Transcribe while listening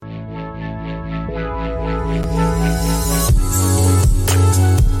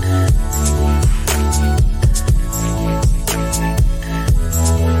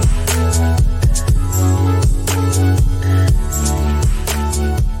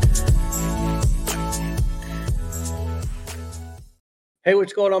Hey,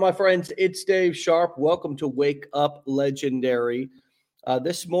 what's going on, my friends? It's Dave Sharpe. Welcome to Wake Up Legendary.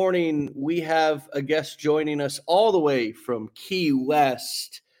 This morning, we have a guest joining us all the way from Key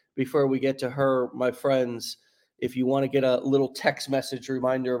West. Before we get to her, my friends, if you want to get a little text message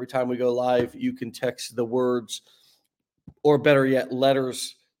reminder every time we go live, you can text the words, or better yet,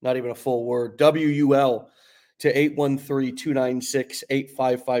 letters, not even a full word, WUL to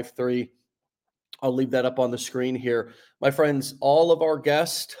 813-296-8553. I'll leave that up on the screen here. My friends, all of our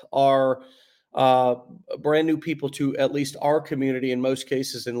guests are brand new people to at least our community in most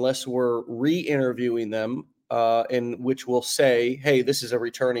cases, unless we're re-interviewing them, in which we'll say, hey, this is a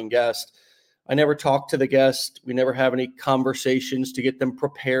returning guest. I never talk to the guest. We never have any conversations to get them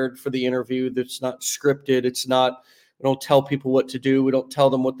prepared for the interview. That's not scripted. It's not, we don't tell people what to do. We don't tell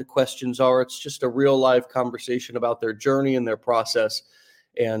them what the questions are. It's just a real live conversation about their journey and their process,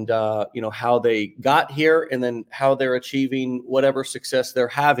 and how they got here, and then how they're achieving whatever success they're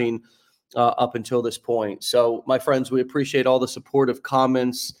having up until this point. So, my friends, we appreciate all the supportive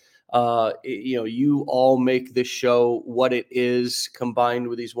comments. You all make this show what it is, combined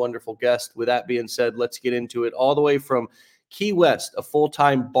with these wonderful guests. With that being said, let's get into it. All the way from Key West, a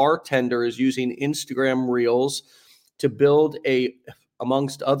full-time bartender is using Instagram Reels to build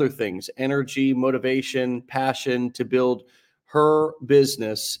amongst other things, energy, motivation, passion, to build her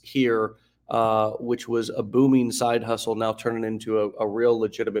business here, which was a booming side hustle, now turning into a real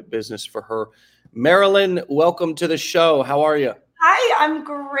legitimate business for her. Marilyn, welcome to the show. How are you? Hi, I'm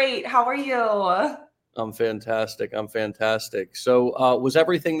great. How are you? I'm fantastic. So was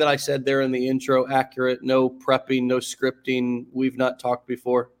everything that I said there in the intro accurate? No prepping, no scripting. We've not talked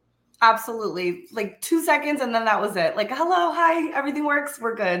before. Absolutely. Like 2 seconds and then that was it. Like, hello, hi, everything works.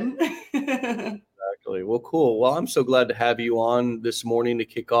 We're good. Exactly. Well, cool. Well, I'm so glad to have you on this morning to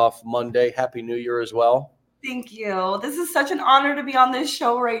kick off Monday. Happy New Year as well. Thank you. This is such an honor to be on this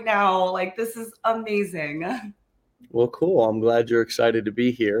show right now. Like, this is amazing. Well, cool. I'm glad you're excited to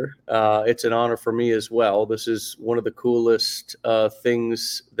be here. It's an honor for me as well. This is one of the coolest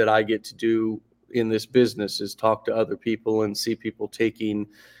things that I get to do in this business, is talk to other people and see people taking,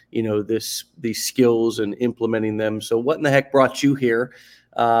 these skills and implementing them. So what in the heck brought you here?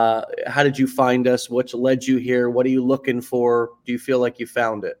 How did you find us? What led you here? What are you looking for? Do you feel like you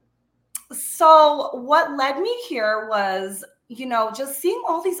found it? So, what led me here was, just seeing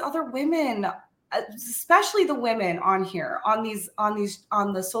all these other women, especially the women on here, on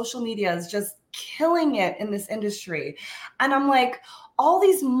the social medias, just killing it in this industry. And I'm like, all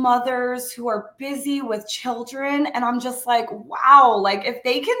these mothers who are busy with children, and I'm just like, wow, like if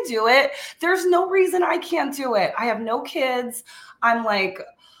they can do it, there's no reason I can't do it. I have no kids. I'm like,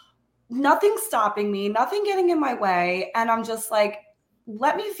 nothing stopping me, nothing getting in my way. And I'm just like,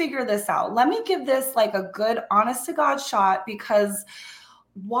 let me figure this out. Let me give this like a good, honest to God shot, because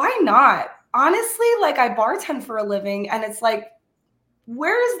why not? Honestly, like I bartend for a living, and it's like,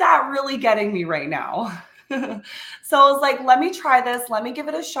 where is that really getting me right now? So I was like, let me try this. Let me give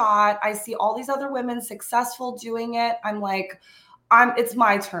it a shot. I see all these other women successful doing it. I'm like, it's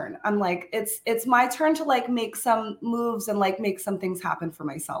my turn. I'm like, it's my turn to like make some moves and like make some things happen for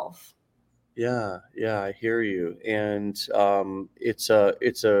myself. Yeah, I hear you. And it's a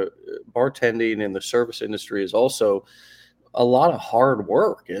bartending in the service industry is also a lot of hard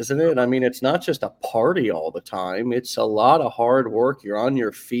work, isn't it? I mean, it's not just a party all the time. It's a lot of hard work. You're on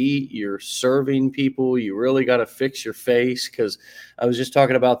your feet, you're serving people. You really got to fix your face. Because I was just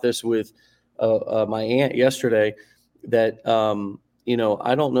talking about this with my aunt yesterday, that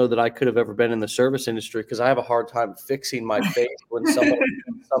I don't know that I could have ever been in the service industry, because I have a hard time fixing my face when somebody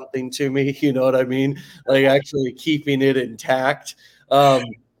does something to me. You know what I mean? Like actually keeping it intact.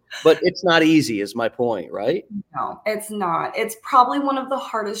 But it's not easy, is my point, right? No, it's not. It's probably one of the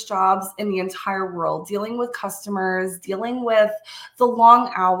hardest jobs in the entire world, dealing with customers, dealing with the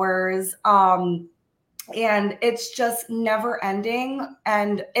long hours. And it's just never ending,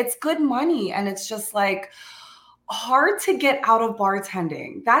 and it's good money. And it's just like hard to get out of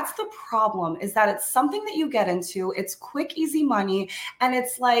bartending. That's the problem, is that it's something that you get into, it's quick, easy money. And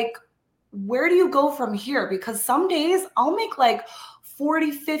it's like, where do you go from here? Because some days I'll make like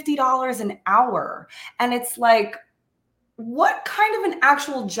 $40, $50 an hour. And it's like, what kind of an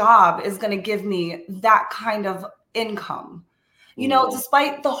actual job is going to give me that kind of income? Mhm.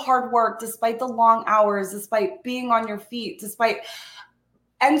 Despite the hard work, despite the long hours, despite being on your feet, despite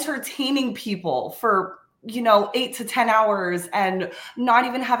entertaining people for 8 to 10 hours, and not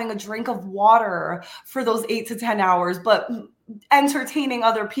even having a drink of water for those 8 to 10 hours, but entertaining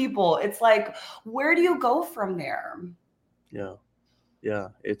other people. It's like, where do you go from there? Yeah. Yeah,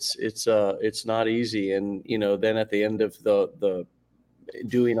 it's not easy. And then at the end of the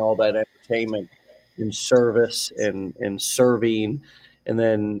doing all that entertainment and service and serving. And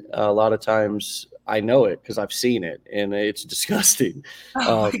then a lot of times I know it because I've seen it, and it's disgusting.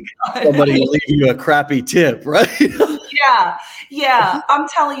 Oh Um, my Somebody God. will leave you a crappy tip, right? Yeah, yeah. I'm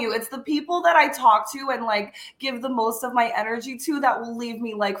telling you, it's the people that I talk to and like give the most of my energy to that will leave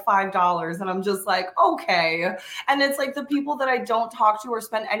me like $5. And I'm just like, okay. And it's like the people that I don't talk to or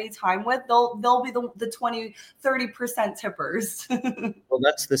spend any time with, they'll be the 20-30% tippers. Well,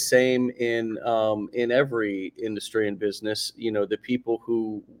 that's the same in every industry and business. You know, the people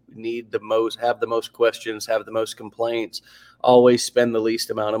who need the most, have the most questions, have the most complaints, always spend the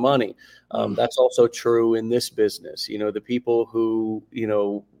least amount of money. That's also true in this business. You know, the people who, you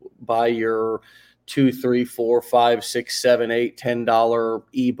know, buy your two, three, four, five, six, seven, eight, $10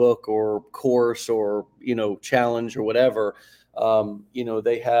 ebook or course or, you know, challenge or whatever. You know,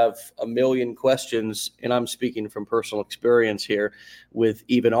 they have a million questions, and I'm speaking from personal experience here with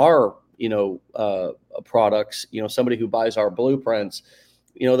even our, you know, products. You know, somebody who buys our blueprints,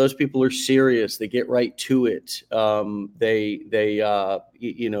 you know, those people are serious. They get right to it. You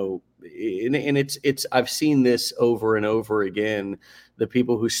know, and it's I've seen this over and over again. The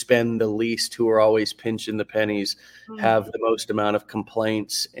people who spend the least, who are always pinching the pennies, have the most amount of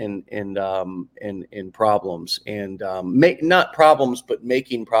complaints and problems, and make not problems, but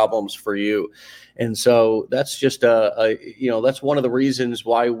making problems for you. And so that's just you know, that's one of the reasons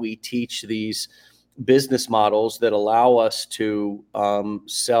why we teach these business models that allow us to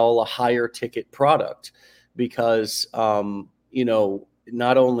sell a higher ticket product, because you know,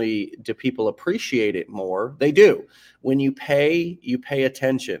 not only do people appreciate it more, they do. When you pay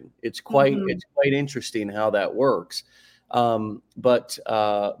attention. Mhm. It's quite interesting how that works. But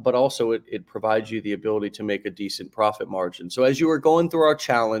also it provides you the ability to make a decent profit margin. So as you were going through our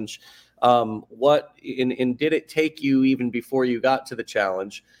challenge, what and did it take you, even before you got to the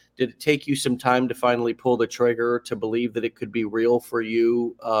challenge, did it take you some time to finally pull the trigger, to believe that it could be real for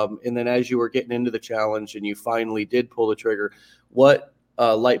you? And then as you were getting into the challenge and you finally did pull the trigger, what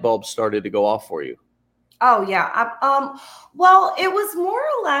light bulbs started to go off for you? Oh yeah. Well, it was more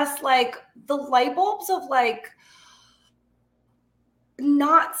or less like the light bulbs of like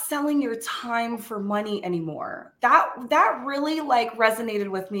not selling your time for money anymore. That really like resonated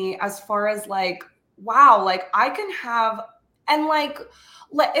with me, as far as like, wow, like I can have, and like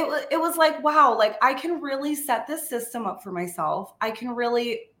it was like, wow, like I can really set this system up for myself. I can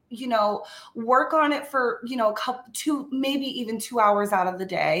really, you know, work on it for, you know, a couple, two, maybe even 2 hours out of the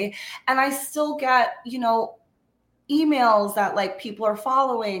day, and I still get, you know, emails that like people are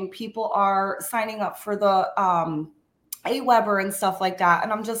following, people are signing up for the Aweber and stuff like that.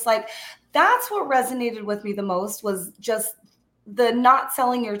 And I'm just like, that's what resonated with me the most, was just the not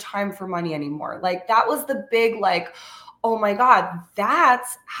selling your time for money anymore. Like that was the big like, oh my God,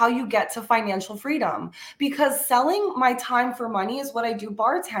 that's how you get to financial freedom. Because selling my time for money is what I do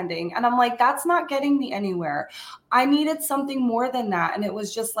bartending. And I'm like, that's not getting me anywhere. I needed something more than that. And it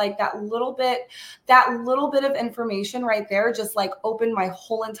was just like that little bit of information right there just like opened my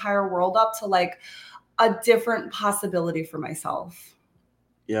whole entire world up to like a different possibility for myself.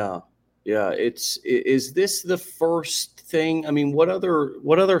 Yeah. Yeah. Is this the first thing? I mean, what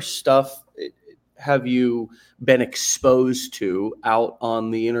other stuff have you been exposed to out on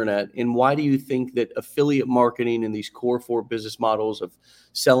the internet? And why do you think that affiliate marketing and these core four business models of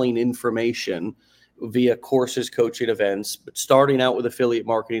selling information via courses, coaching, events, but starting out with affiliate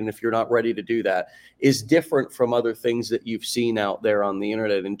marketing, if you're not ready to do that, is different from other things that you've seen out there on the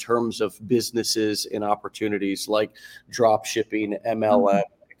internet in terms of businesses and opportunities like drop shipping, MLM,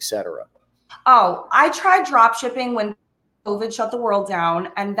 etc.? Oh, I tried drop shipping when COVID shut the world down,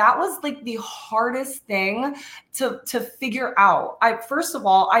 and that was like the hardest thing to figure out. I first of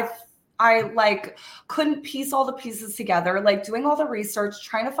all, I like couldn't piece all the pieces together, like doing all the research,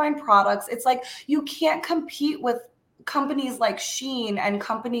 trying to find products. It's like you can't compete with companies like Sheen and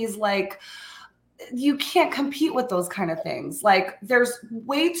companies like, you can't compete with those kind of things. Like there's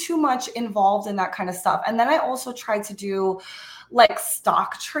way too much involved in that kind of stuff. And then I also tried to do like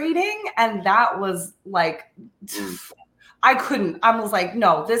stock trading, and that was like Mm. I couldn't. I was like,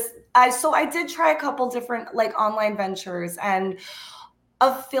 no, this I did try a couple different like online ventures, and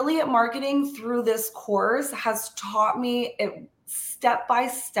affiliate marketing through this course has taught me it step by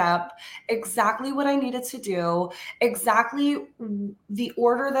step exactly what I needed to do, exactly the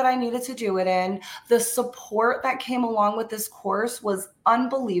order that I needed to do it in. The support that came along with this course was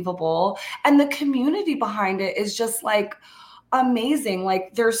unbelievable. And the community behind it is just like, amazing.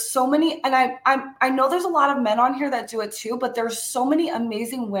 Like there's so many, and I know there's a lot of men on here that do it too, but there's so many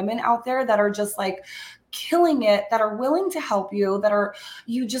amazing women out there that are just like killing it, that are willing to help you, that are,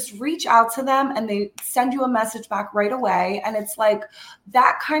 you just reach out to them and they send you a message back right away. And it's like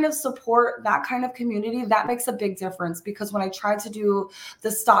that kind of support, that kind of community, that makes a big difference. Because when I tried to do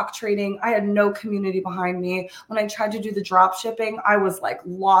the stock trading, I had no community behind me. When I tried to do the drop shipping, I was like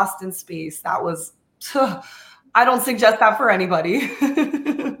lost in space. That was I don't suggest that for anybody.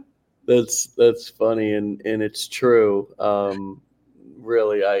 That's funny, and it's true.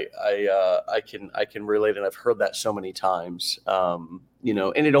 Really, I can relate, and I've heard that so many times. And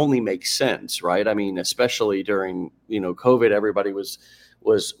it only makes sense, right? I mean, especially during COVID, everybody was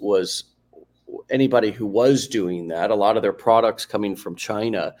anybody who was doing that. A lot of their products coming from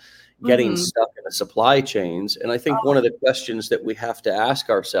China, getting Mhm. stuck in the supply chains. And I think one of the questions that we have to ask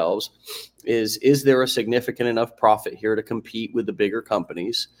ourselves is there a significant enough profit here to compete with the bigger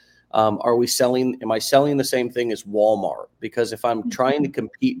companies? Am I selling the same thing as Walmart? Because if I'm trying to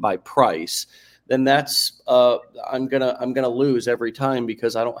compete by price, then that's I'm gonna lose every time,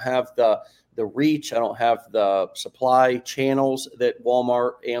 because I don't have the reach, I don't have the supply channels that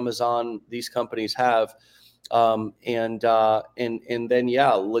Walmart, Amazon, these companies have. And then,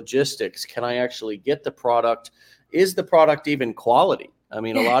 yeah, logistics. Can I actually get the product? Is the product even quality? I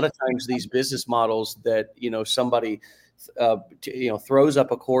mean, a lot of times these business models that somebody throws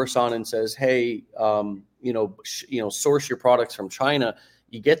up a course on and says, hey, source your products from China.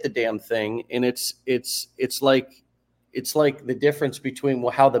 You get the damn thing, and it's like the difference between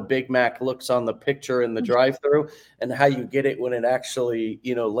how the Big Mac looks on the picture in the drive-through and how you get it when it actually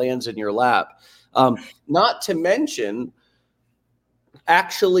lands in your lap. Not to mention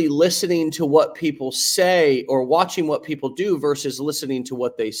actually listening to what people say or watching what people do versus listening to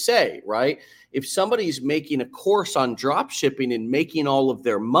what they say, right? If somebody's making a course on drop shipping and making all of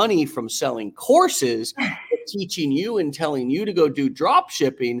their money from selling courses, teaching you and telling you to go do drop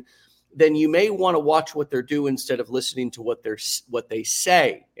shipping, then you may want to watch what they're doing instead of listening to what they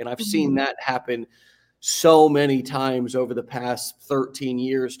say. And I've seen that happen so many times over the past 13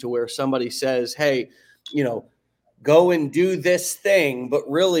 years, to where somebody says, hey, go and do this thing, but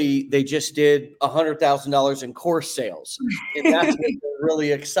really they just did $100,000 in course sales, and that's what they're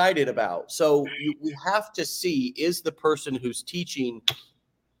really excited about. So we have to see, is the person who's teaching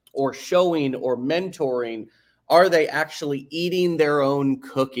or showing or mentoring, are they actually eating their own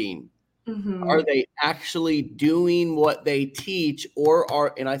cooking? Are they actually doing what they teach,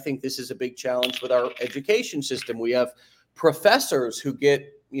 and I think this is a big challenge with our education system. We have professors who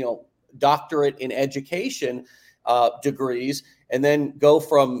get, doctorate in education degrees, and then go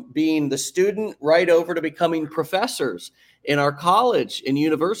from being the student right over to becoming professors in our college and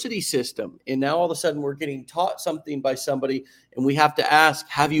university system. And now all of a sudden we're getting taught something by somebody, and we have to ask,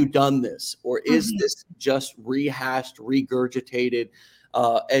 have you done this? Or is this just rehashed, regurgitated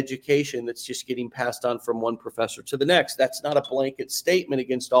education that's just getting passed on from one professor to the next? That's not a blanket statement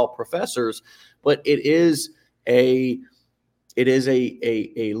against all professors, but it is a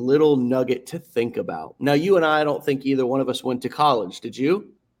little nugget to think about. Now, you and I don't think either one of us went to college. Did you?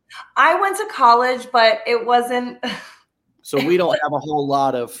 I went to college, but it wasn't. So we don't have a whole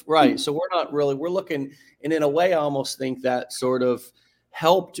lot of, right. So we're looking, and in a way, I almost think that sort of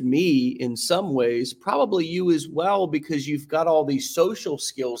helped me in some ways, probably you as well, because you've got all these social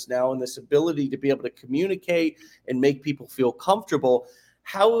skills now and this ability to be able to communicate and make people feel comfortable.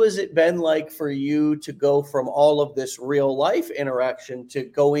 How has it been like for you to go from all of this real life interaction to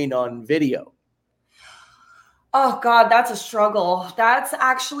going on video? Oh God, that's a struggle. That's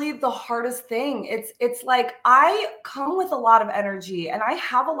actually the hardest thing. It's like I come with a lot of energy and I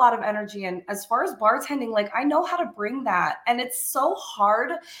have a lot of energy, and as far as bartending, like I know how to bring that, and it's so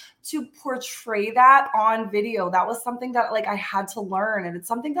hard to portray that on video. That was something that like I had to learn, and it's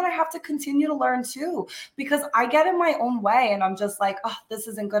something that I have to continue to learn too, because I get in my own way and I'm just like, "Oh, this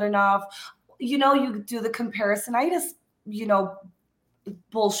isn't good enough." You do the comparisonitis, you know,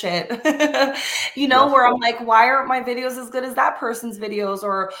 bullshit, Yes. where I'm like, why aren't my videos as good as that person's videos?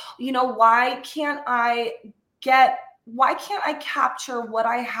 Or, why can't I capture what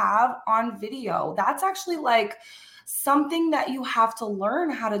I have on video? That's actually like something that you have to learn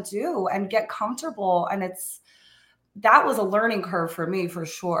how to do and get comfortable. And that was a learning curve for me, for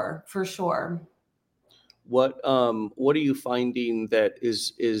sure, for sure. What are you finding that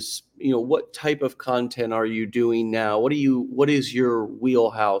is what type of content are you doing now? What is your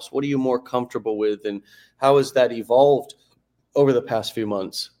wheelhouse? What are you more comfortable with, and how has that evolved over the past few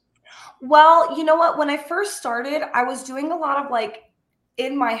months? Well, you know what? When I first started, I was doing a lot of like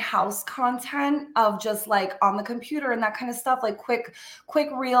in my house content of just like on the computer and that kind of stuff, like quick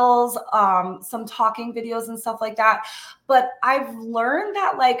reels, some talking videos and stuff like that. But I've learned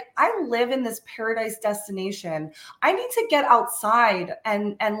that like I live in this paradise destination. I need to get outside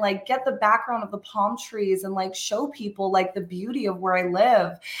and like get the background of the palm trees and like show people like the beauty of where I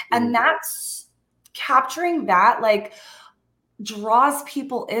live. And that's capturing that like draws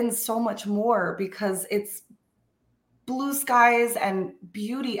people in so much more because it's blue skies and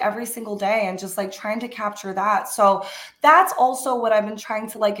beauty every single day, and just like trying to capture that. So that's also what I've been trying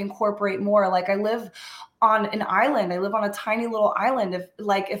to like incorporate more. Like I live on an island. I live on a tiny little island.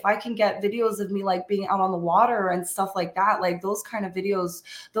 If I can get videos of me like being out on the water and stuff like that, like those kind of videos,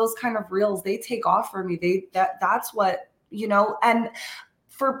 those kind of reels, they take off for me. That's what, you know, and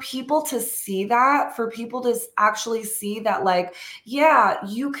for people to see that, for people to actually see that, like, yeah,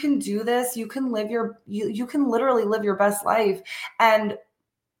 you can do this. You can live you can literally live your best life and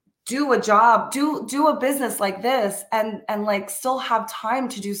do a job, do a business like this, and like still have time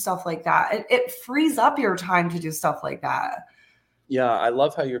to do stuff like that. It frees up your time to do stuff like that. Yeah, I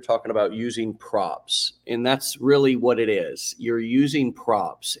love how you're talking about using props. And that's really what it is. You're using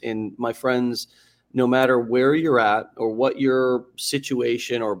props. And my friends, no matter where you're at or what your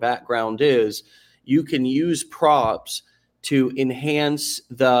situation or background is, you can use props to enhance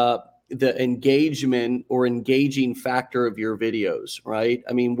the engagement or engaging factor of your videos, right?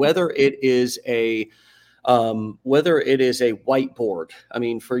 I mean, whether it is a whiteboard. I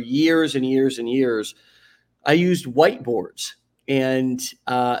mean, for years and years and years, I used whiteboards. And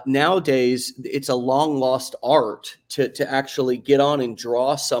nowadays, it's a long lost art to actually get on and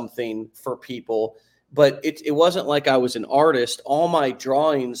draw something for people. But it wasn't like I was an artist. All my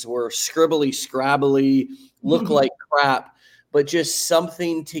drawings were scribbly, scrabbly, look like crap, but just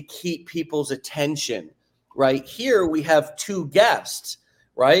something to keep people's attention. Right here, we have two guests,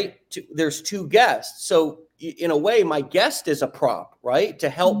 right? There's two guests. So in a way, my guest is a prop, right? To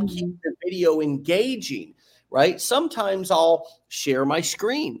help keep the video engaging. Right? Sometimes I'll share my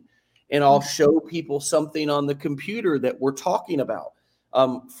screen and I'll show people something on the computer that we're talking about.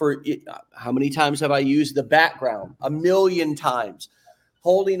 How many times have I used the background? A million times.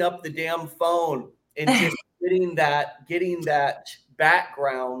 Holding up the damn phone and just getting that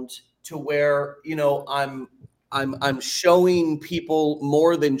background to where, you know, I'm showing people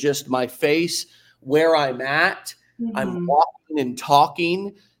more than just my face, where I'm at. I'm walking and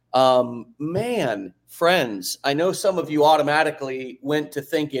talking. Man, friends, I know some of you automatically went to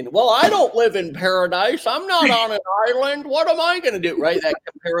thinking, well, I don't live in paradise. I'm not on an island. What am I going to do? Right? That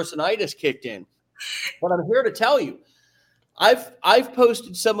comparisonitis kicked in. But I'm here to tell you, I've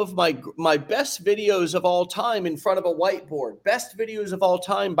posted some of my best videos of all time in front of a whiteboard, best videos of all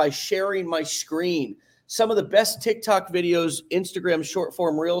time by sharing my screen. Some of the best TikTok videos, Instagram short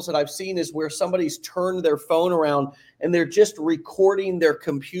form reels that I've seen is where somebody's turned their phone around and they're just recording their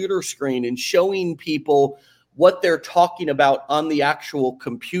computer screen and showing people what they're talking about on the actual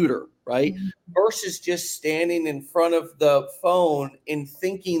computer, right? Versus just standing in front of the phone and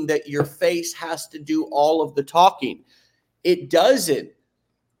thinking that your face has to do all of the talking. It doesn't.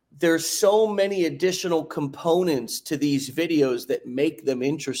 There's so many additional components to these videos that make them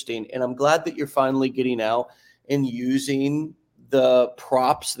interesting. And I'm glad that you're finally getting out and using the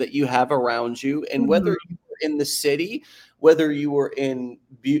props that you have around you. And whether you were in the city, whether you were in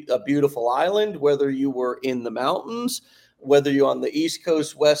a beautiful island, whether you were in the mountains, whether you're on the East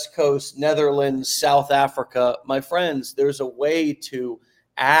Coast, West Coast, Netherlands, South Africa, my friends, there's a way to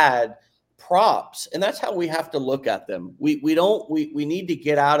add props, and that's how we have to look at them. We need to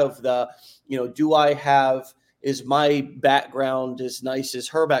get out of the, you know, is my background as nice as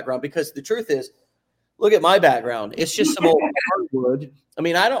her background? Because the truth is, look at my background. It's just some old hardwood. I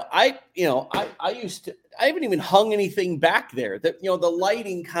mean, I haven't even hung anything back there. That, you know, the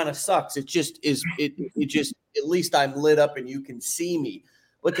lighting kind of sucks. It just is. It just, at least I'm lit up and you can see me.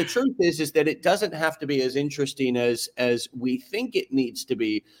 But the truth is that it doesn't have to be as interesting as we think it needs to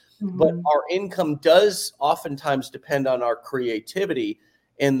be. But our income does oftentimes depend on our creativity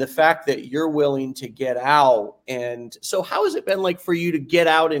and the fact that you're willing to get out. And so how has it been like for you to get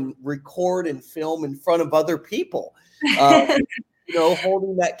out and record and film in front of other people? You know,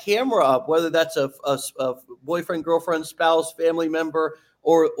 holding that camera up, whether that's a boyfriend, girlfriend, spouse, family member,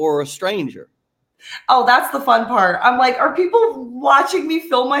 or a stranger. Oh, that's the fun part. I'm like, are people watching me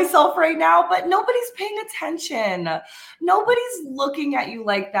film myself right now? But nobody's paying attention. Nobody's looking at you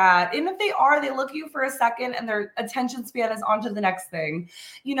like that. And if they are, they look at you for a second and their attention span is on to the next thing.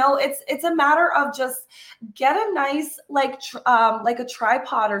 It's a matter of just get a nice like a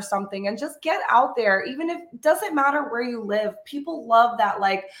tripod or something and just get out there. Even if it doesn't matter where you live, people love that,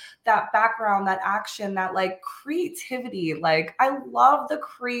 like that background, that action, that like creativity. Like I love the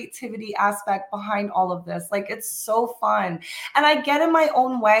creativity aspect behind all of this. Like it's so fun. And I get in my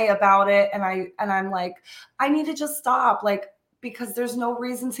own way about it, and I'm like, I need to just stop, like, because there's no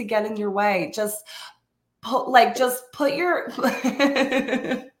reason to get in your way. Just put your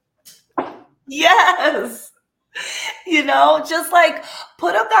yes. Just like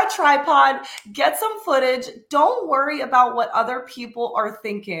put up that tripod, get some footage. Don't worry about what other people are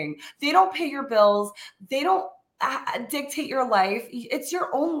thinking. They don't pay your bills. They don't dictate your life. It's your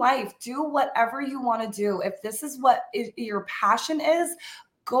own life. Do whatever you want to do. If this is what your passion is,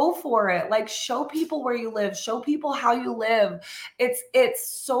 go for it. Like show people where you live, show people how you live. It's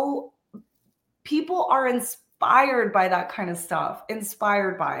so people are inspired by that kind of stuff,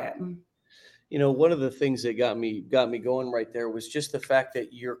 inspired by it. One of the things that got me going right there was just the fact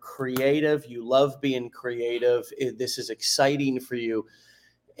that you're creative, you love being creative, this is exciting for you,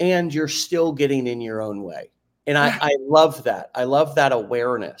 and you're still getting in your own way. And I love that. I love that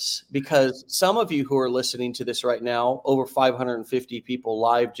awareness, because some of you who are listening to this right now, over 550 people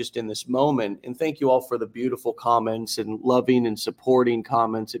live just in this moment. And thank you all for the beautiful comments and loving and supporting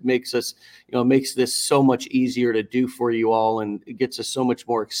comments. It makes us, makes this so much easier to do for you all. And it gets us so much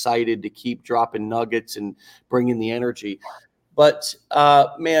more excited to keep dropping nuggets and bringing the energy. But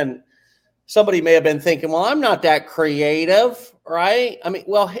man, somebody may have been thinking, well, I'm not that creative, right? I mean,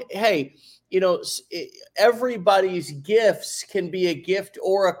 well, hey, everybody's gifts can be a gift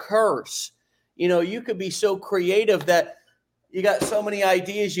or a curse. You could be so creative that you got so many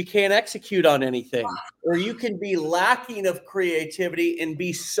ideas you can't execute on anything, or you can be lacking of creativity and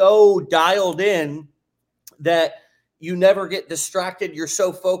be so dialed in that you never get distracted. You're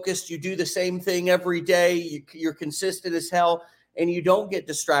so focused. You do the same thing every day. You're consistent as hell, and you don't get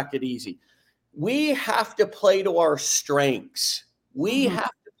distracted easy. We have to play to our strengths. We have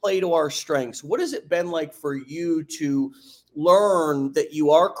to play to our strengths. What has it been like for you to learn that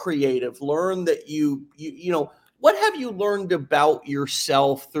you are creative, learn that what have you learned about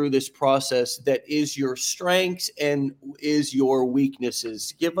yourself through this process that is your strengths and is your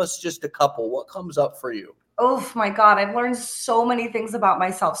weaknesses? Give us just a couple. What comes up for you? Oh my God, I've learned so many things about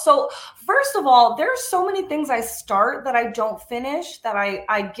myself. So, first of all, there's so many things I start that I don't finish, that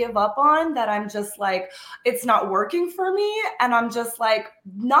I give up on, that I'm just like, it's not working for me. And I'm just like,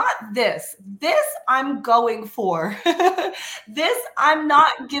 not this. This I'm going for. This I'm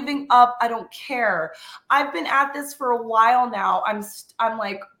not giving up. I don't care. I've been at this for a while now. I'm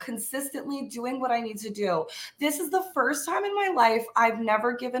like consistently doing what I need to do. This is the first time in my life I've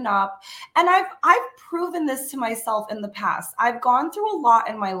never given up. And I've proven this to myself in the past. I've gone through a lot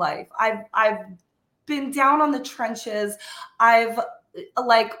in my life. I've been down on the trenches. I've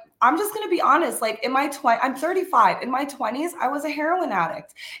like I'm just going to be honest, like in my I'm 35. In my 20s, I was a heroin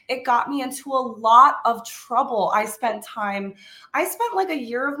addict. It got me into a lot of trouble. I spent like a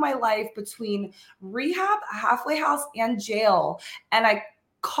year of my life between rehab, a halfway house, and jail. And I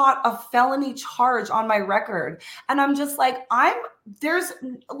caught a felony charge on my record. And I'm just like, there's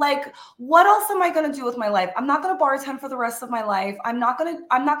like, what else am I going to do with my life? I'm not going to bartend for the rest of my life. I'm not going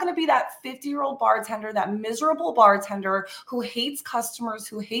to be that 50-year-old bartender, that miserable bartender who hates customers,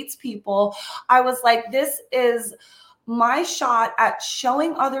 who hates people. I was like, this is my shot at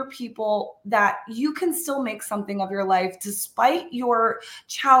showing other people that you can still make something of your life despite your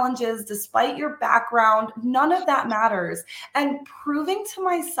challenges, despite your background. None of that matters. And proving to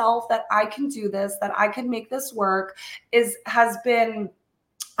myself that I can do this, that I can make this work has been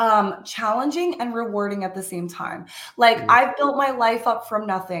challenging and rewarding at the same time. Like I've built my life up from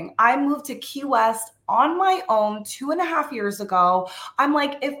nothing. I moved to Key West on my own 2.5 years ago. I'm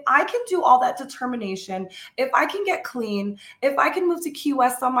like, if I can do all that determination, if I can get clean, if I can move to Key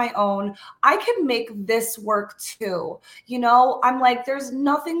West on my own, I can make this work too. I'm like, there's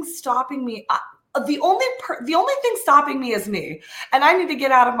nothing stopping me. The only thing stopping me is me, and I need to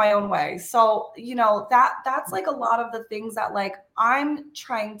get out of my own way. So that's like a lot of the things that like I'm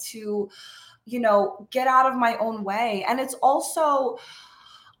trying to get out of my own way. And it's also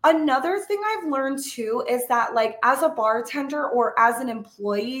another thing I've learned too, is that like as a bartender or as an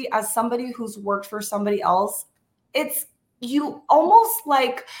employee, as somebody who's worked for somebody else, it's you almost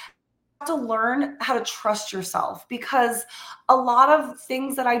like to learn how to trust yourself, because a lot of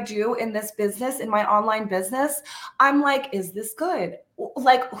things that I do in this business, in my online business, I'm like, is this good?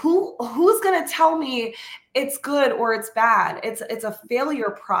 Like who's going to tell me it's good or it's bad? It's a failure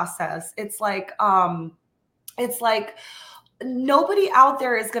process. It's like nobody out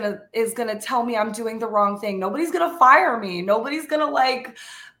there is gonna tell me I'm doing the wrong thing. Nobody's gonna fire me. Nobody's gonna like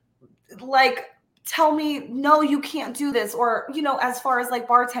tell me, no, you can't do this. Or, as far as like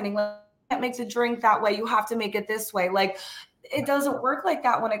bartending, like, you can't make the drink that way, you have to make it this way. Like, it doesn't work like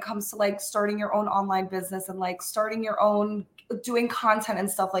that when it comes to like starting your own online business and like starting your own, doing content and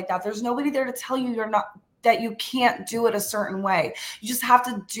stuff like that. There's nobody there to tell you that you can't do it a certain way. You just have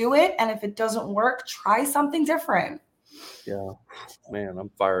to do it, and if it doesn't work, try something different. Yeah, man, I'm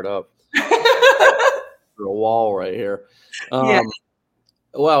fired up. Through a wall right here. Yeah.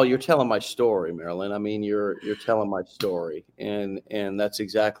 Well, you're telling my story, Marilyn. I mean, you're telling my story, and that's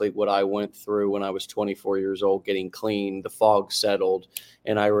exactly what I went through when I was 24 years old, getting clean. The fog settled,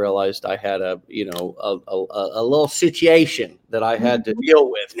 and I realized I had a little situation that I had to deal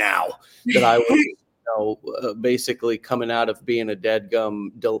with now. That I was basically coming out of being a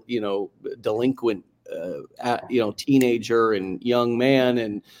delinquent, teenager and young man,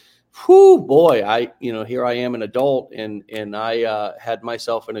 and whew, boy, here I am, an adult, and I had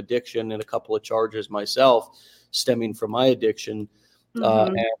myself an addiction and a couple of charges myself stemming from my addiction.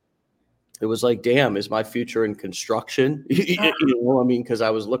 And it was like, damn, is my future in construction? Because I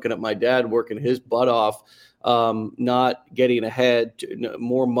was looking at my dad working his butt off, not getting ahead,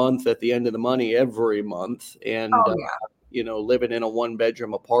 more month at the end of the money every month. And, living in a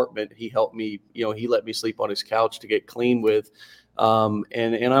 1-bedroom apartment, he helped me, he let me sleep on his couch to get clean with.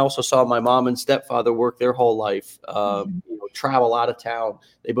 And I also saw my mom and stepfather work their whole life, travel out of town.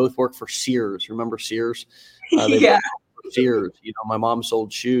 They both worked for Sears. Remember Sears? Yeah. Sears. My mom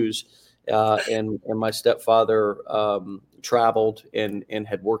sold shoes, and my stepfather traveled and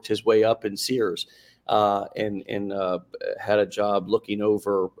had worked his way up in Sears, and had a job looking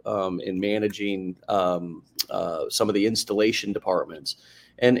over and managing some of the installation departments.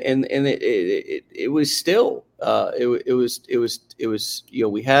 And it was still it was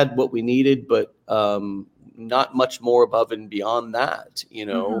we had what we needed, but not much more above and beyond that,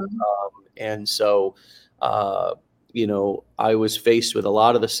 and so I was faced with a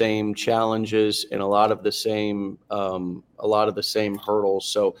lot of the same challenges and a lot of the same hurdles.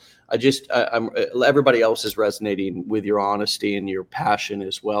 So I'm everybody else is resonating with your honesty and your passion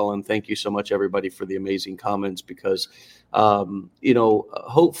as well. And thank you so much, everybody, for the amazing comments, because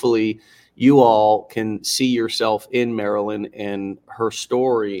hopefully you all can see yourself in Marilyn and her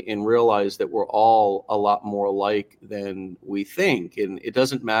story and realize that we're all a lot more alike than we think. And it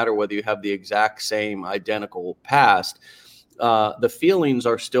doesn't matter whether you have the exact same identical past. The feelings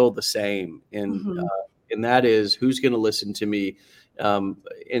are still the same. And that is, who's going to listen to me? Am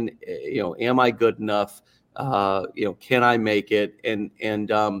I good enough? Can I make it?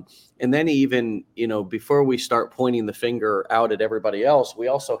 And then even, before we start pointing the finger out at everybody else, we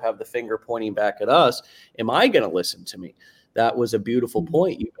also have the finger pointing back at us. Am I going to listen to me? That was a beautiful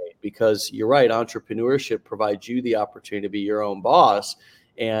point you made, because you're right. Entrepreneurship provides you the opportunity to be your own boss.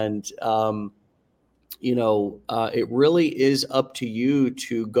 And, it really is up to you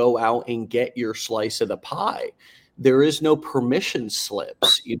to go out and get your slice of the pie. There is no permission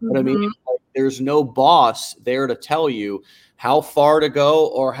slips. You know what I mean? Like, there's no boss there to tell you how far to go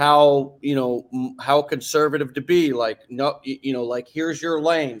or how conservative to be. Like, no, like, here's your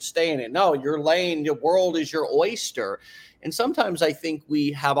lane, stay in it. No, your lane, your world is your oyster. And sometimes I think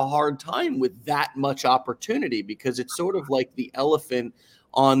we have a hard time with that much opportunity, because it's sort of like the elephant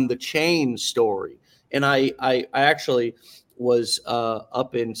on the chain story. And I actually was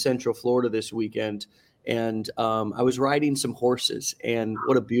up in Central Florida this weekend, and I was riding some horses, and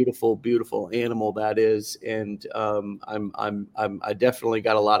what a beautiful, beautiful animal that is. And I definitely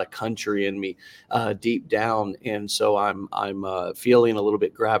got a lot of country in me deep down, and so I'm feeling a little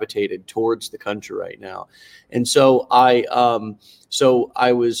bit gravitated towards the country right now. And so I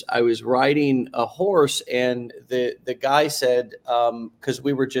was riding a horse, and the guy said, because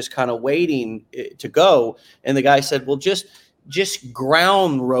we were just kind of waiting to go, and the guy said, well, just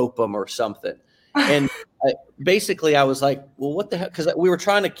ground rope them or something. And basically I was like, well, what the heck? Because we were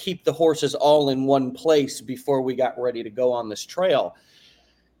trying to keep the horses all in one place before we got ready to go on this trail.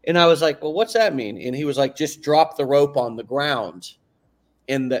 And I was like, well, what's that mean? And he was like, just drop the rope on the ground,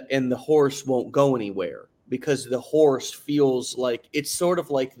 and the horse won't go anywhere, because the horse feels like it's sort of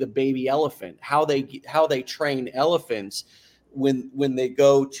like the baby elephant, how they train elephants when they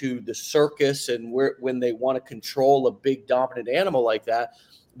go to the circus and when they want to control a big dominant animal like that.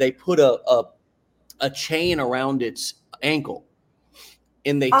 they put a chain around its ankle,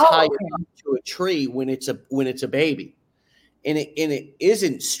 and they tie Oh, it up okay. to a tree when it's a baby, and it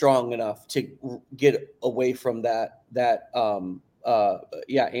isn't strong enough to get away from that.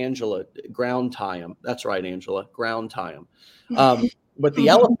 Angela, ground tie them. That's right, Angela, ground tie them. But the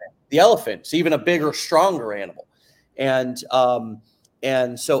elephant's even a bigger, stronger animal, and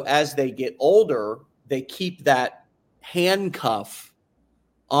so as they get older, they keep that handcuff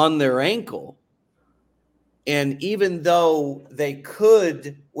on their ankle. And even though they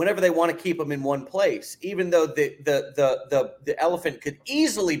could, whenever they want to keep them in one place, even though the elephant could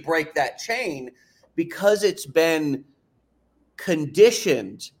easily break that chain, because it's been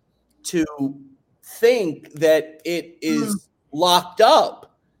conditioned to think that it is locked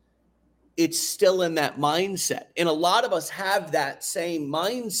up, it's still in that mindset. And a lot of us have that same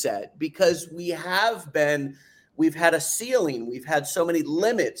mindset because we've had a ceiling, we've had so many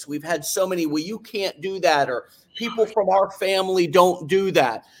limits, we've had so many, well, you can't do that, or people from our family don't do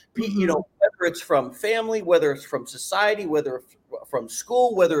that. Whether it's from family, whether it's from society, whether it's from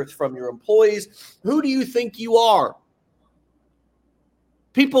school, whether it's from your employees, who do you think you are?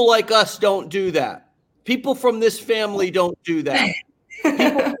 People like us don't do that. People from this family don't do that.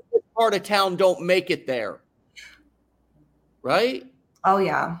 People from this part of town don't make it there. Right? Oh,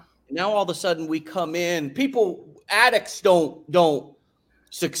 yeah. Now all of a sudden we come in, addicts don't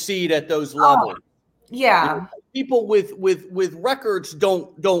succeed at those levels. Yeah. People with records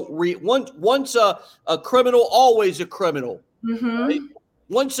don't read. Once a criminal, always a criminal. Right?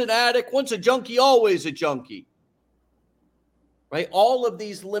 Once an addict, once a junkie, always a junkie. Right? All of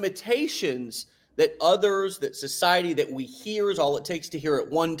these limitations that society, that we hear, is all it takes to hear it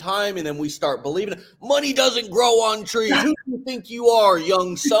one time, and then we start believing it. Money doesn't grow on trees. Who do you think you are,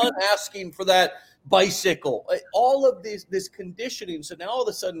 young son, asking for that bicycle? All of this conditioning. So now all of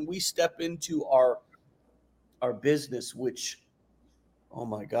a sudden we step into our business, which, oh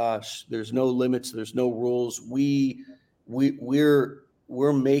my gosh, there's no limits, there's no rules. We're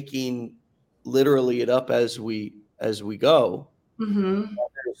making literally it up as we go.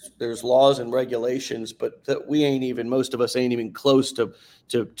 There's laws and regulations, but most of us ain't even close to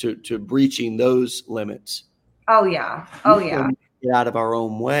breaching those limits. Oh, yeah. Get out of our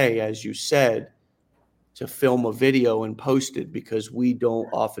own way, as you said, to film a video and post it, because we don't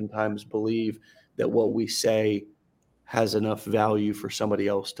oftentimes believe that what we say has enough value for somebody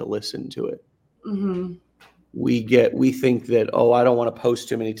else to listen to it. We think that, I don't want to post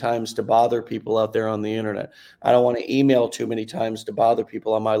too many times to bother people out there on the internet. I don't want to email too many times to bother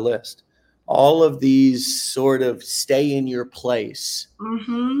people on my list. All of these sort of stay in your place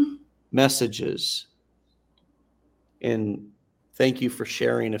messages. And thank you for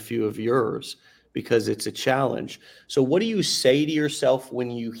sharing a few of yours, because it's a challenge. So what do you say to yourself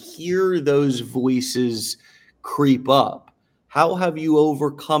when you hear those voices creep up? How have you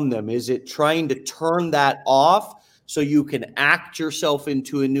overcome them? Is it trying to turn that off so you can act yourself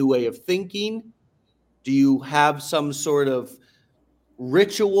into a new way of thinking? Do you have some sort of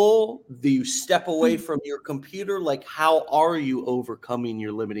ritual? Do you step away from your computer? Like, how are you overcoming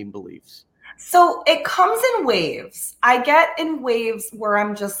your limiting beliefs? So it comes in waves. I get in waves where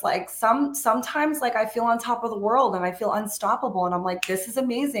I'm just like, sometimes like I feel on top of the world and I feel unstoppable, and I'm like, this is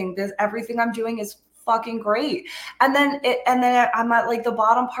amazing. Everything I'm doing is fucking great. And then I'm at like the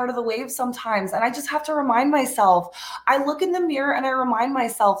bottom part of the wave sometimes, and I just have to remind myself. I look in the mirror and I remind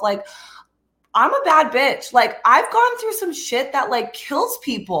myself, like, I'm a bad bitch. Like, I've gone through some shit that like kills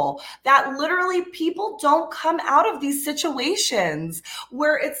people, that literally people don't come out of these situations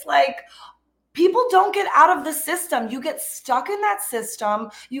where it's like, people don't get out of the system. You get stuck in that system.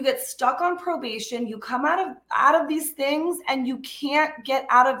 You get stuck on probation. You come out of these things and you can't get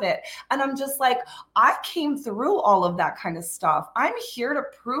out of it. And I'm just like, I came through all of that kind of stuff. I'm here to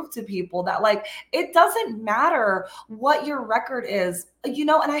prove to people that, like, it doesn't matter what your record is,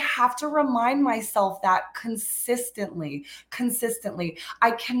 and I have to remind myself that consistently.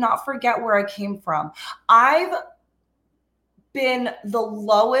 I cannot forget where I came from. I've been the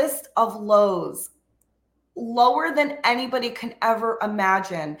lowest of lows, lower than anybody can ever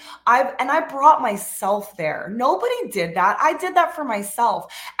imagine. I brought myself there. Nobody did that. I did that for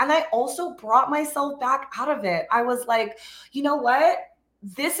myself. And I also brought myself back out of it. I was like, you know what?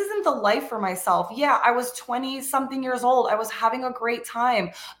 This isn't the life for myself. Yeah, I was 20 something years old. I was having a great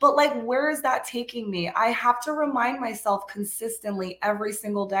time. But like, where is that taking me? I have to remind myself consistently every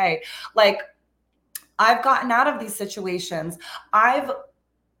single day. Like, I've gotten out of these situations. I've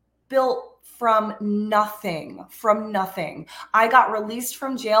built from nothing, from nothing. I got released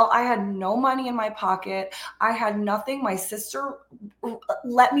from jail. I had no money in my pocket. I had nothing. My sister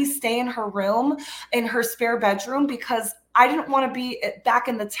let me stay in her room, in her spare bedroom, because I didn't want to be back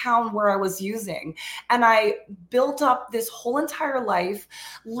in the town where I was using. And I built up this whole entire life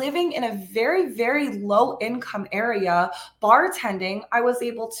living in a very, very low income area, bartending. I was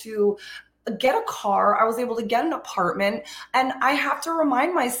able to get a car. I was able to get an apartment. And I have to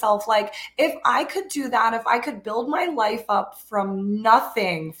remind myself, like, if I could do that, if I could build my life up from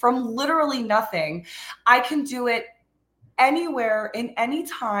nothing, from literally nothing, I can do it anywhere, in any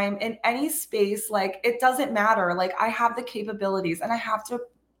time, in any space. Like, it doesn't matter. Like, I have the capabilities, and I have to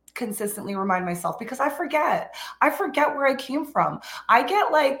consistently remind myself, because I forget where I came from. I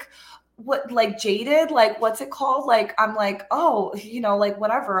get like jaded, like, what's it called, like, I'm like, oh, like,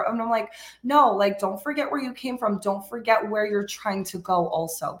 whatever. And I'm like, no, like, don't forget where you came from. Don't forget where you're trying to go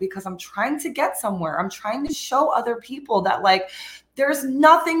also, because I'm trying to get somewhere. I'm trying to show other people that, like, there's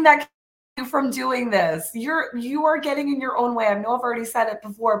nothing that you from doing this. You are getting in your own way. I know I've already said it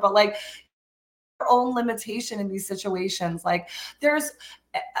before, but like, your own limitation in these situations. Like, there's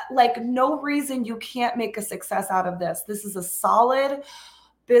like no reason you can't make a success out of this. This is a solid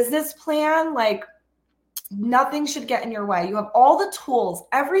business plan. Like, nothing should get in your way. You have all the tools,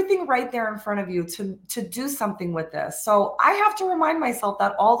 everything right there in front of you to do something with this. So I have to remind myself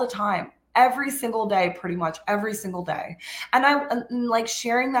that all the time, every single day, pretty much every single day. And I'm like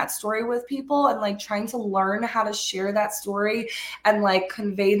sharing that story with people, and like trying to learn how to share that story and like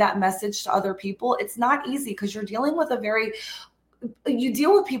convey that message to other people. It's not easy, because you deal with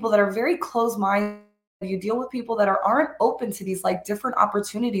people that are very close-minded. You deal with people that aren't open to these like different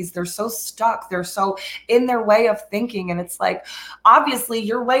opportunities. They're so stuck. They're so in their way of thinking. And it's like, obviously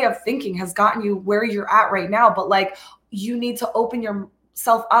your way of thinking has gotten you where you're at right now, but like, you need to open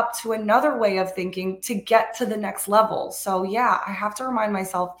yourself up to another way of thinking to get to the next level. So yeah, I have to remind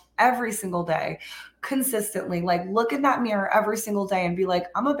myself every single day, consistently, like, look in that mirror every single day and be like,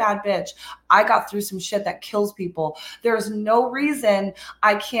 I'm a bad bitch. I got through some shit that kills people. There's no reason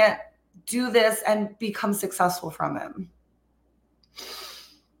I can't do this and become successful from it.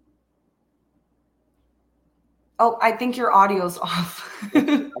 Oh, I think your audio's off.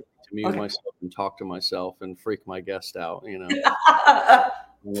 To mute Okay. myself and talk to myself and freak my guest out,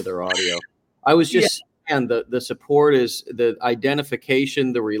 with their audio. I was just saying, the support is the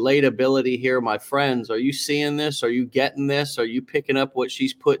identification, the relatability here. My friends, are you seeing this? Are you getting this? Are you picking up what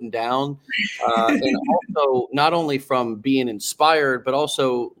she's putting down? And also, not only from being inspired, but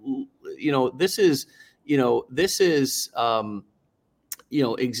also, this is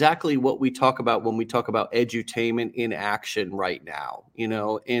exactly what we talk about when we talk about edutainment in action right now,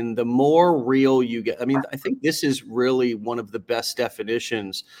 and the more real you get. I mean, I think this is really one of the best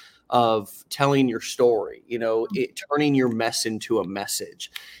definitions of telling your story, turning your mess into a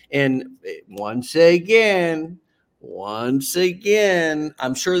message. And once again, I'm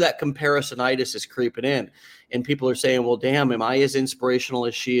sure that comparisonitis is creeping in, and people are saying, well, damn, am I as inspirational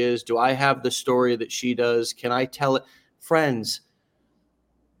as she is? Do I have the story that she does? Can I tell it? Friends,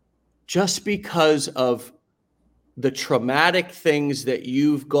 just because of the traumatic things that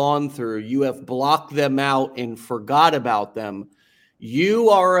you've gone through, you have blocked them out and forgot about them. You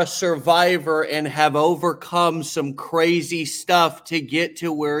are a survivor and have overcome some crazy stuff to get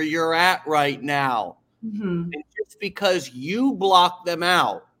to where you're at right now. Mm-hmm. And just because you blocked them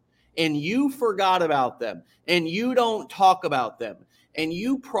out and you forgot about them and you don't talk about them and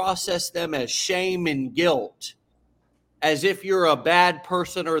you process them as shame and guilt, as if you're a bad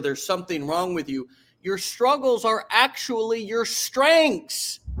person or there's something wrong with you, your struggles are actually your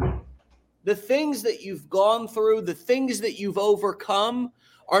strengths. The things that you've gone through, the things that you've overcome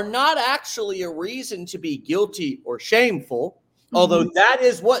are not actually a reason to be guilty or shameful, although that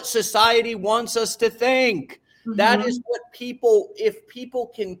is what society wants us to think. Mm-hmm. That is what if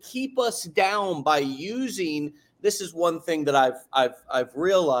people can keep us down by using, this is one thing that I've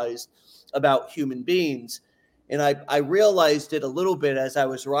realized about human beings. And I realized it a little bit as I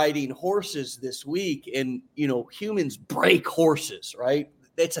was riding horses this week. And, humans break horses, right?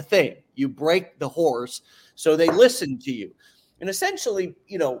 It's a thing. You break the horse, so they listen to you. And essentially,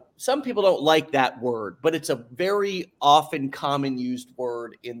 some people don't like that word, but it's a very often common used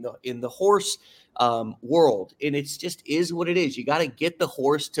word in the horse world. And it's just is what it is. You got to get the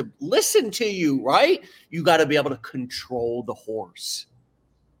horse to listen to you, right? You got to be able to control the horse.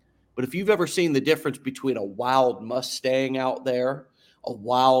 But if you've ever seen the difference between a wild Mustang out there, a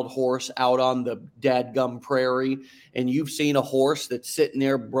wild horse out on the dadgum prairie, and you've seen a horse that's sitting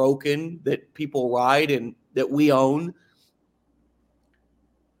there broken that people ride and that we own,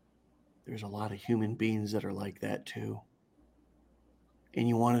 there's a lot of human beings that are like that too. And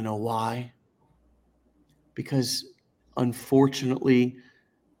you want to know why? Because unfortunately,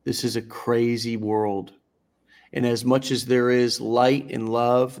 this is a crazy world. And as much as there is light and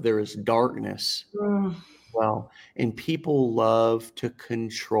love, there is darkness. Mm. Well, and people love to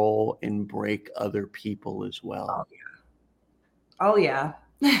control and break other people as well. Oh yeah.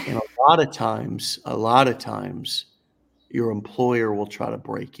 And a lot of times, your employer will try to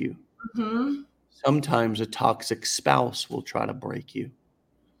break you. Mm-hmm. Sometimes a toxic spouse will try to break you.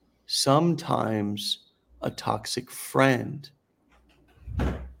 Sometimes a toxic friend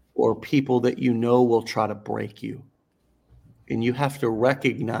or people that you know will try to break you. And you have to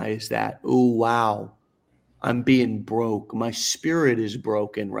recognize that, oh, wow, I'm being broke. My spirit is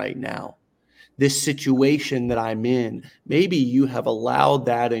broken right now. This situation that I'm in, maybe you have allowed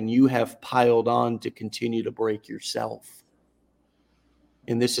that and you have piled on to continue to break yourself.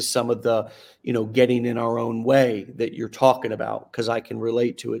 And this is some of the, getting in our own way that you're talking about, because I can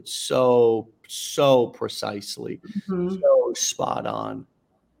relate to it so precisely, Mm-hmm. so spot on.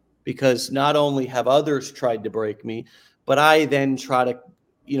 Because not only have others tried to break me, but I then try to,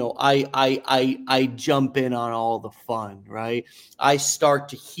 I jump in on all the fun, right? I start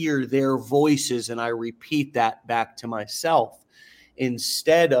to hear their voices and I repeat that back to myself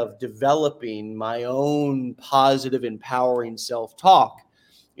instead of developing my own positive, empowering self-talk.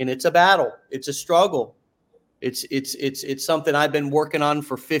 And it's a battle. It's a struggle. It's something I've been working on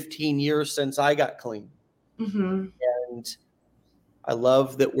for 15 years since I got clean. Mm-hmm. And I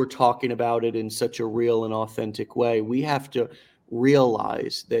love that we're talking about it in such a real and authentic way. We have to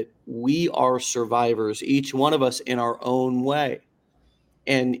realize that we are survivors, each one of us in our own way.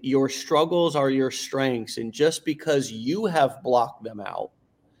 And your struggles are your strengths. And just because you have blocked them out,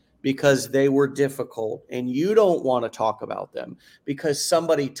 because they were difficult and you don't want to talk about them, because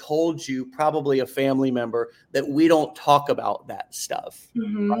somebody told you, probably a family member, that we don't talk about that stuff.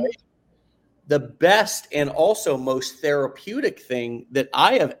 Mm-hmm. The best and also most therapeutic thing that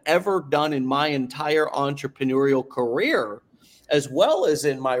I have ever done in my entire entrepreneurial career, as well as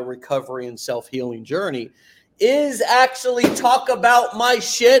in my recovery and self-healing journey, is actually talk about my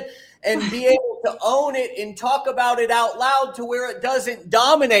shit and be able to own it and talk about it out loud to where it doesn't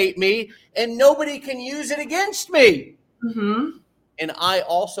dominate me and nobody can use it against me. Mm-hmm. And I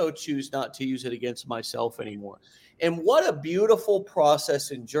also choose not to use it against myself anymore. And what a beautiful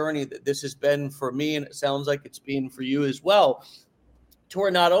process and journey that this has been for me. And it sounds like it's been for you as well, to where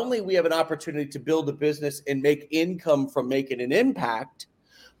not only we have an opportunity to build a business and make income from making an impact,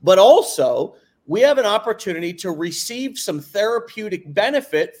 but also we have an opportunity to receive some therapeutic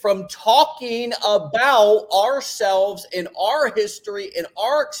benefit from talking about ourselves and our history and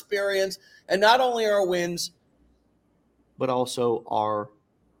our experience, and not only our wins, but also our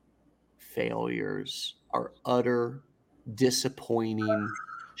failures, our utter, disappointing,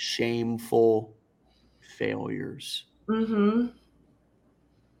 shameful failures. Mm-hmm.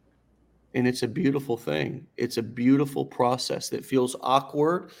 And it's a beautiful thing. It's a beautiful process that feels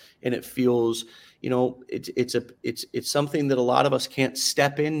awkward, and it feels, it's something that a lot of us can't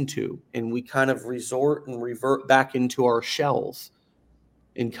step into, and we kind of resort and revert back into our shells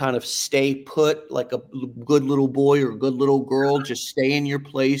and kind of stay put like a good little boy or good little girl. Just stay in your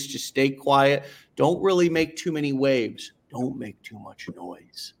place. Just stay quiet. Don't really make too many waves. Don't make too much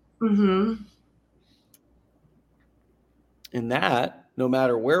noise. Mm-hmm. And that, no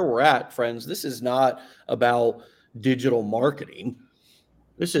matter where we're at, friends, this is not about digital marketing.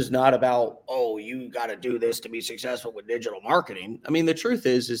 This is not about, oh, you got to do this to be successful with digital marketing. I mean, the truth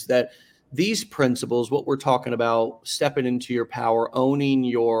is that these principles, what we're talking about, stepping into your power, owning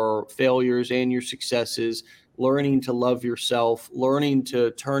your failures and your successes, learning to love yourself, learning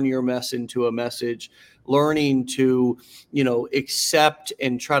to turn your mess into a message, learning to, accept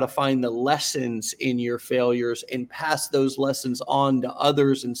and try to find the lessons in your failures and pass those lessons on to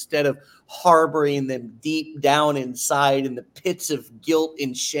others instead of harboring them deep down inside in the pits of guilt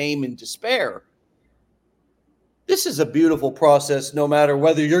and shame and despair. This is a beautiful process, no matter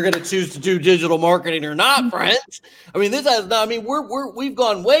whether you're going to choose to do digital marketing or not, friends. I mean, we've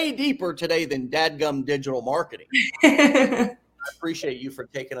gone way deeper today than dadgum digital marketing. I appreciate you for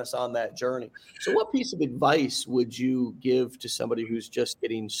taking us on that journey. So what piece of advice would you give to somebody who's just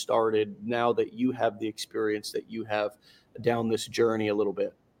getting started now that you have the experience that you have down this journey a little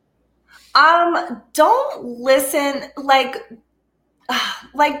bit? Don't listen,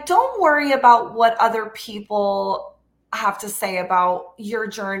 don't worry about what other people have to say about your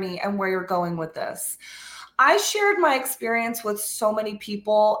journey and where you're going with this. I shared my experience with so many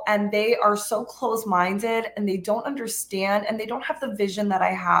people, and they are so close-minded, and they don't understand, and they don't have the vision that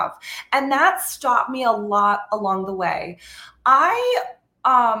I have. And that stopped me a lot along the way. I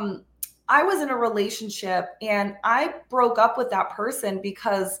um I was in a relationship, and I broke up with that person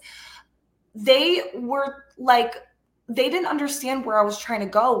because they were like, they didn't understand where I was trying to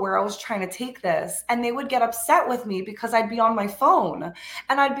go, where I was trying to take this. And they would get upset with me because I'd be on my phone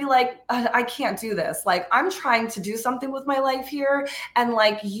and I'd be like, I can't do this. Like, I'm trying to do something with my life here. And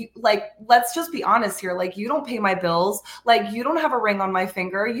like, you, like, let's just be honest here. Like, you don't pay my bills. Like, you don't have a ring on my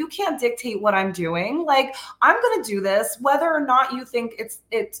finger. You can't dictate what I'm doing. Like, I'm going to do this, whether or not you think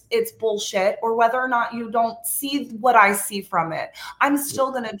it's bullshit, or whether or not you don't see what I see from it. I'm still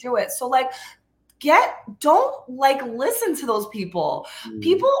going to do it. So like, don't like listen to those people.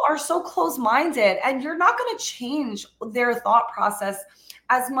 People are so close-minded, and you're not going to change their thought process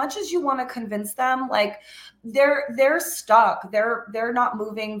as much as you want to convince them. Like, they're stuck. They're not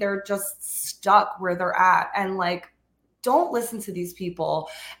moving. They're just stuck where they're at. And like, don't listen to these people,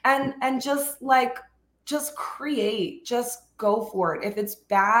 and just create, just go for it. If it's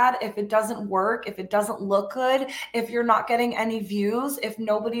bad, if it doesn't work, if it doesn't look good, if you're not getting any views, if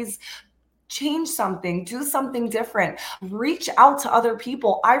nobody's, change something, do something different, reach out to other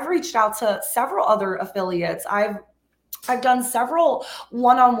people. I've reached out to several other affiliates. I've done several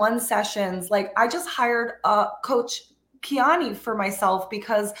one-on-one sessions. Like, I just hired Coach Kiani for myself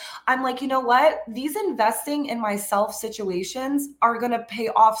because I'm like, you know what? These investing in myself situations are going to pay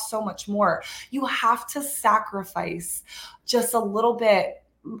off so much more. You have to sacrifice just a little bit,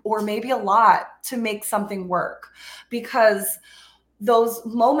 or maybe a lot, to make something work, because those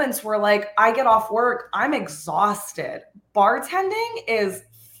moments where like I get off work, I'm exhausted. Bartending is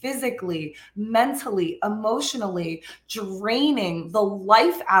physically, mentally, emotionally draining the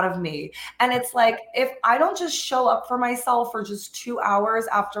life out of me. And it's like, if I don't just show up for myself for just 2 hours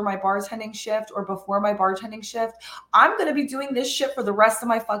after my bartending shift or before my bartending shift, I'm going to be doing this shit for the rest of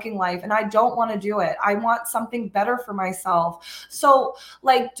my fucking life. And I don't want to do it. I want something better for myself. So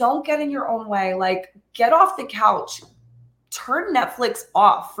like, don't get in your own way. Like, get off the couch, turn Netflix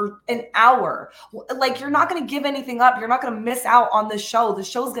off for an hour. Like, you're not going to give anything up. You're not going to miss out on the show. The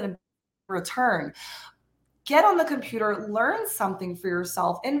show's going to return. Get on the computer, learn something for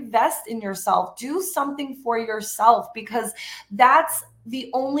yourself, invest in yourself, do something for yourself, because that's the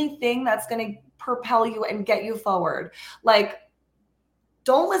only thing that's going to propel you and get you forward. Like,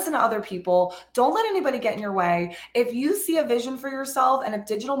 don't listen to other people. Don't let anybody get in your way. If you see a vision for yourself, and if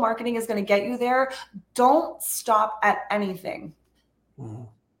digital marketing is going to get you there, don't stop at anything. Wow.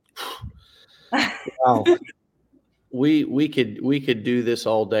 We could do this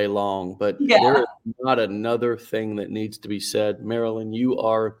all day long, but Yeah. there is not another thing that needs to be said. Marilyn, you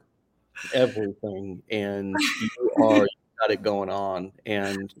are everything, and you got it going on,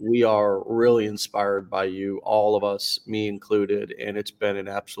 and we are really inspired by you, all of us, me included, and it's been an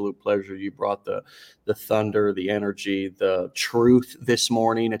absolute pleasure. You brought the thunder, the energy, the truth this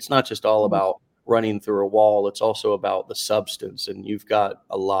morning. It's not just all about running through a wall, it's also about the substance, and you've got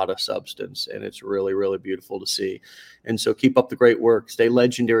a lot of substance, and it's really, really beautiful to see. And so keep up the great work, stay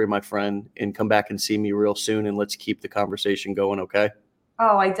legendary, my friend, and come back and see me real soon, and let's keep the conversation going. Okay?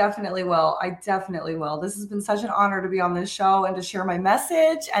 Oh, I definitely will. I definitely will. This has been such an honor to be on this show and to share my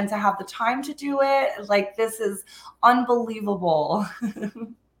message and to have the time to do it. Like, this is unbelievable.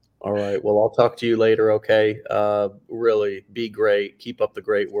 All right. Well, I'll talk to you later. Okay. Really be great. Keep up the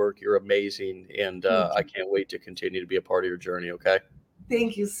great work. You're amazing. And I can't wait to continue to be a part of your journey. Okay.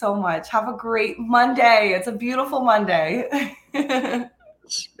 Thank you so much. Have a great Monday. It's a beautiful Monday.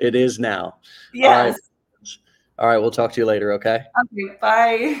 It is now. Yes. All right. All right. We'll talk to you later. Okay. Okay.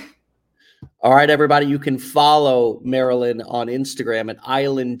 Bye. All right, everybody. You can follow Marilyn on Instagram at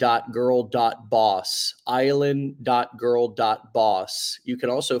island.girl.boss. Island.girl.boss. You can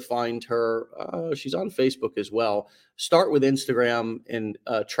also find her. She's on Facebook as well. Start with Instagram and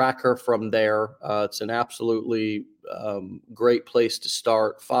track her from there. It's an absolutely great place to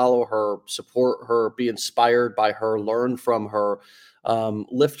start. Follow her, support her, be inspired by her, learn from her.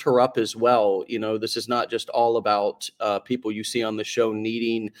 Lift her up as well. You know, this is not just all about people you see on the show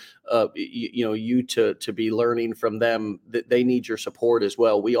needing you to be learning from them. That they need your support as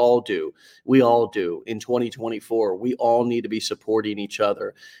well. We all do in 2024. We all need to be supporting each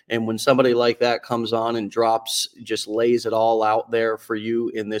other. And when somebody like that comes on and just lays it all out there for you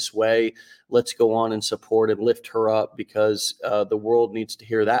in this way, let's go on and support and lift her up, because the world needs to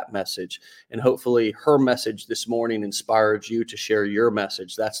hear that message. And hopefully her message this morning inspired you to share your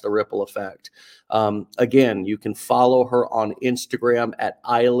message. That's the ripple effect. Again, you can follow her on Instagram at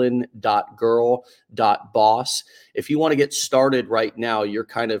island.girl.boss. If you want to get started right now, you're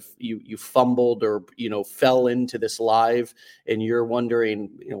kind of, you fumbled or, fell into this live and you're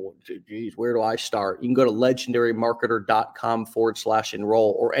wondering, geez, where do I start? You can go to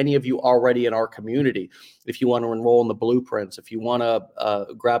legendarymarketer.com/enroll, or any of you already in our community. If you want to enroll in the blueprints, if you want to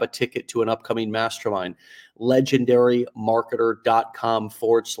grab a ticket to an upcoming mastermind,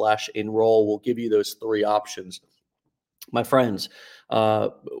 legendarymarketer.com/enroll will give you those three options. My friends,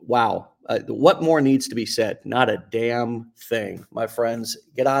 wow. What more needs to be said? Not a damn thing. My friends,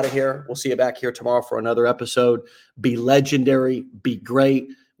 get out of here. We'll see you back here tomorrow for another episode. Be legendary. Be great.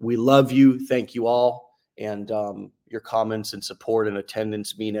 We love you. Thank you all. And your comments and support and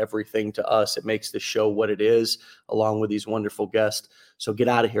attendance mean everything to us. It makes this show what it is, along with these wonderful guests. So get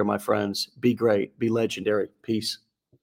out of here, my friends. Be great. Be legendary. Peace.